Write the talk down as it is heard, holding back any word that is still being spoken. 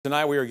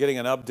Tonight we are getting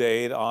an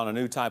update on a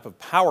new type of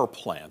power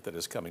plant that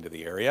is coming to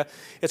the area.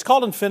 It's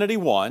called Infinity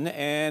One,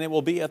 and it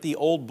will be at the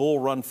old Bull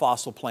Run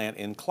fossil plant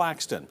in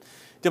Claxton.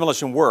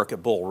 Demolition work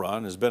at Bull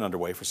Run has been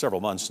underway for several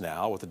months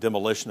now, with the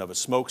demolition of its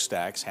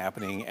smokestacks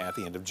happening at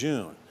the end of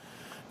June.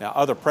 Now,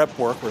 other prep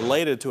work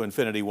related to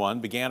Infinity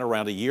One began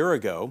around a year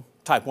ago.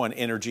 Type 1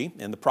 Energy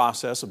in the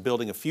process of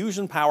building a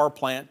fusion power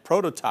plant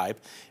prototype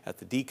at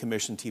the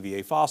decommissioned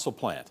TVA fossil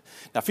plant.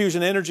 Now,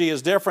 fusion energy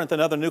is different than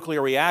other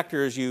nuclear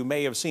reactors you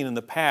may have seen in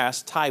the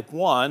past. Type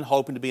 1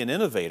 hoping to be an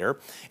innovator,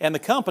 and the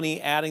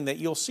company adding that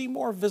you'll see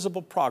more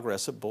visible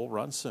progress at Bull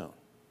Run soon.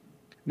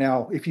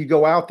 Now, if you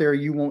go out there,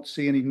 you won't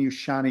see any new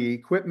shiny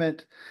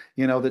equipment,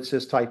 that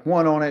says Type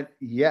 1 on it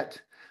yet.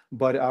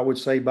 But I would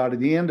say by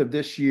the end of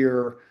this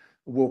year,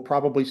 we'll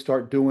probably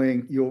start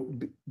you'll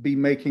be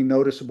making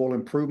noticeable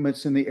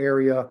improvements in the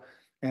area.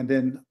 And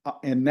then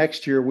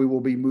next year, we will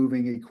be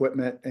moving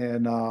equipment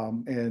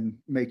and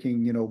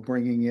making,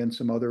 bringing in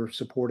some other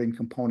supporting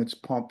components,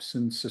 pumps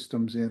and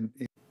systems in.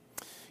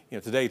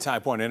 Today,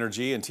 Type 1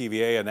 Energy and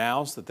TVA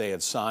announced that they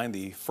had signed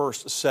the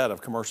first set of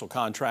commercial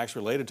contracts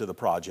related to the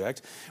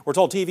project. We're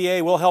told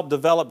TVA will help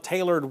develop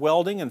tailored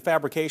welding and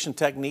fabrication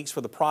techniques for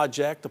the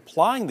project,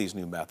 applying these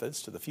new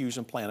methods to the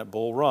fusion plant at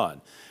Bull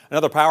Run.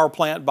 Another power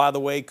plant, by the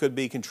way, could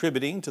be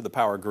contributing to the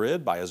power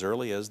grid by as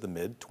early as the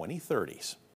mid-2030s.